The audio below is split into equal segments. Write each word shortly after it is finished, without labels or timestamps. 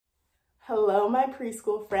Hello, my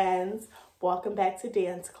preschool friends. Welcome back to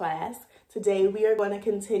dance class. Today we are going to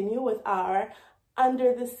continue with our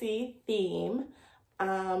Under the Sea theme.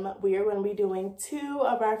 We are going to be doing two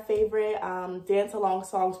of our favorite dance along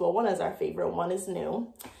songs. Well, one is our favorite, one is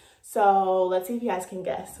new. So let's see if you guys can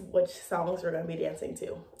guess which songs we're going to be dancing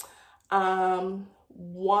to.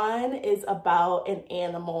 One is about an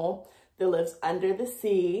animal that lives under the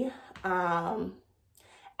sea. It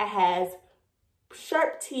has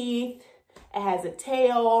sharp teeth. It has a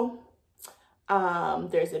tail.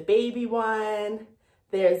 There's a baby one.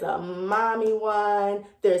 There's a mommy one.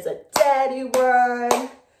 There's a daddy one.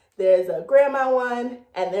 There's a grandma one.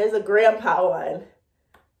 And there's a grandpa one.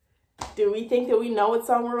 Do we think that we know what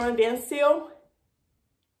song we're going to dance to?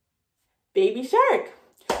 Baby Shark.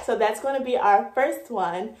 So that's going to be our first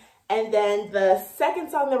one. And then the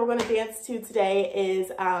second song that we're going to dance to today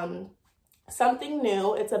is something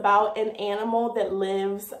new. It's about an animal that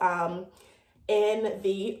lives in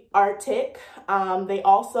the Arctic. They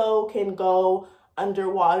also can go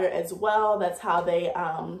underwater as well. That's how they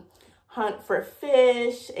hunt for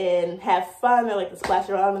fish and have fun. They like to splash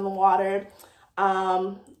around in the water.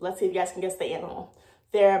 Let's see if you guys can guess the animal.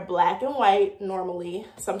 They're black and white normally.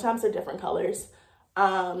 Sometimes they're different colors.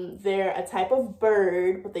 They're a type of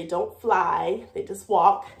bird, but they don't fly. They just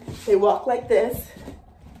walk. They walk like this.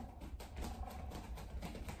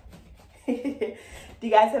 Do you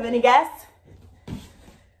guys have any guess?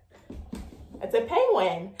 It's a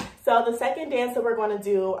penguin. So the second dance that we're going to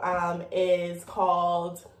do is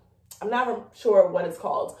called, I'm not sure what it's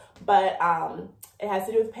called, but it has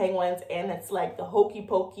to do with penguins, and it's like the hokey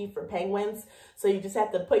pokey for penguins. So you just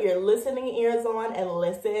have to put your listening ears on and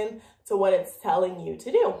listen to what it's telling you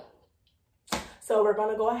to do. So we're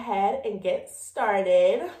going to go ahead and get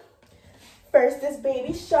started. First is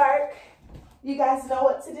Baby Shark. You guys know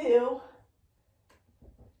what to do.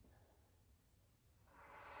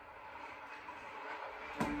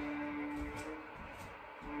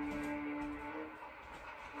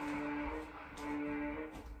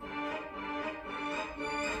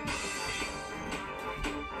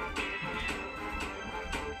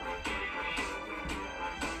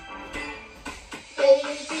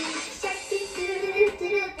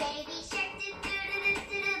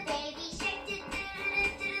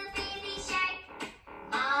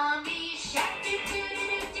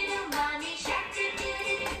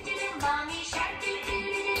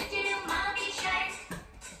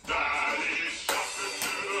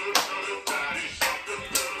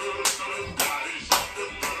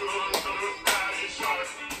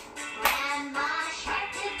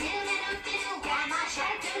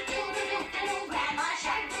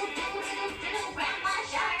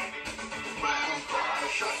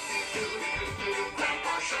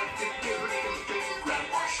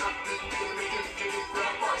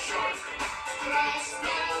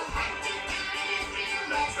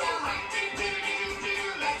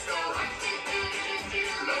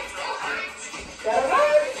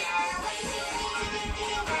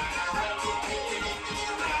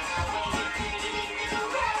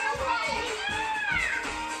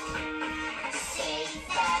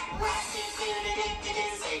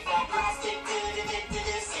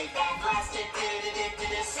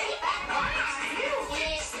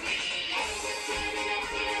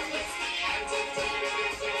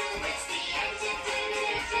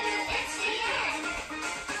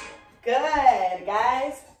 Good,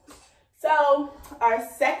 guys. So our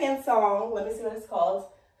second song, let me see what it's called.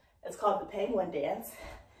 It's called the Penguin Dance.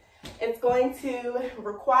 It's going to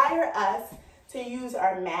require us to use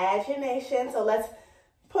our imagination. So let's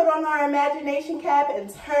put on our imagination cap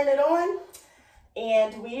and turn it on.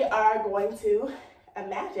 And we are going to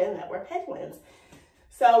imagine that we're penguins.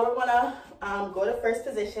 So we're gonna go to first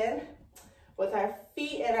position with our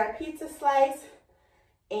feet in our pizza slice.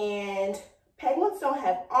 And penguins don't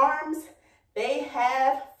have arms, they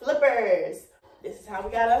have flippers. This is how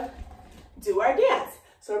we gotta do our dance.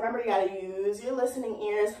 So remember, you gotta use your listening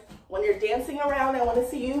ears. When you're dancing around, I wanna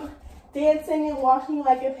see you dancing and walking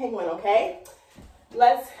like a penguin, okay?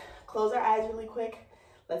 Let's close our eyes really quick.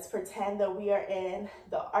 Let's pretend that we are in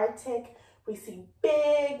the Arctic. We see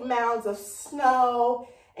big mounds of snow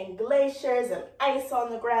and glaciers and ice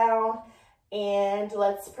on the ground. And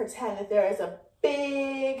let's pretend that there is a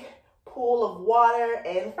big pool of water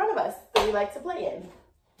in front of us that we like to play in.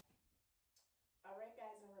 All right,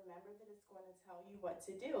 guys, and remember that it's going to tell you what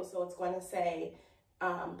to do. So it's going to say,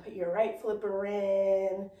 put your right flipper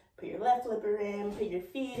in, put your left flipper in, put your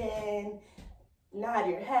feet in, nod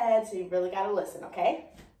your head. So you really got to listen, okay?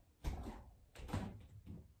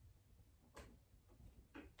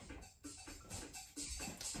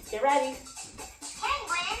 Get ready.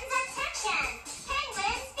 Penguins, attention!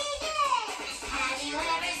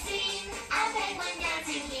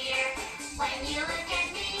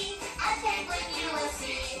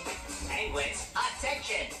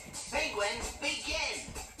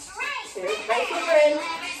 penguin.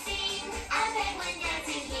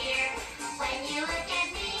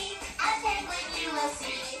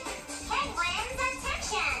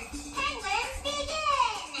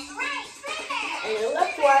 And your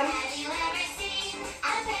left one. Have you ever seen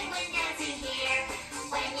a penguin dancing here?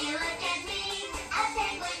 When you look at me, a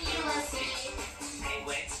penguin you will see.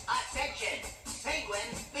 Penguins, attention!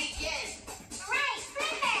 Penguins, begin! Right,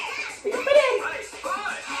 flipper! Put your foot in. Right,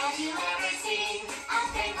 foot! Have you ever seen a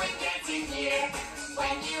penguin dancing here?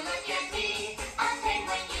 When you look at me, a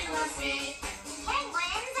penguin you will see.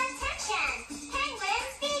 Penguins, attention!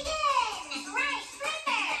 Penguins, begin! Right,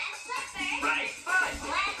 flipper! Flipper! Right foot.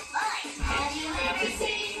 Left foot! Have you ever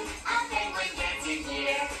seen a penguin dancing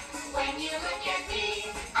here? When you look at me,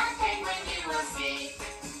 a penguin you will see.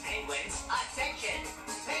 Penguins, attention.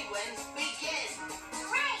 Penguins, begin.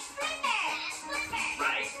 Right, flipper! Flipper!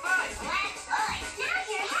 Right foot. Left foot! Now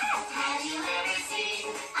your head! Have you ever seen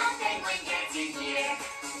a penguin dancing here?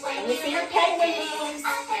 When Let me you see your look at penguin me, moves.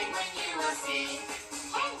 a penguin you will see.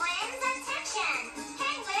 Penguins, attention!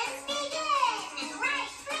 Penguins, begin!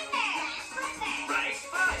 Right, flipper! Flipper! Right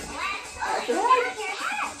foot. Left That's foot! right. Now your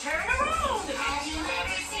head! Turn around. Have you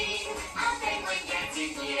ever seen a penguin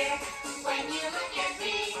dancing here? When you look at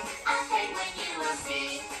me, a penguin you will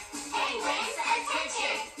see. Penguins,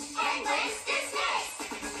 attention! Penguins,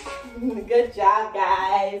 dismissed! Good job,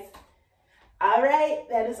 guys. All right,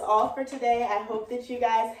 that is all for today. I hope that you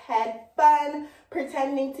guys had fun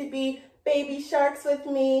pretending to be baby sharks with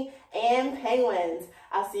me and penguins.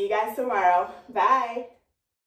 I'll see you guys tomorrow. Bye.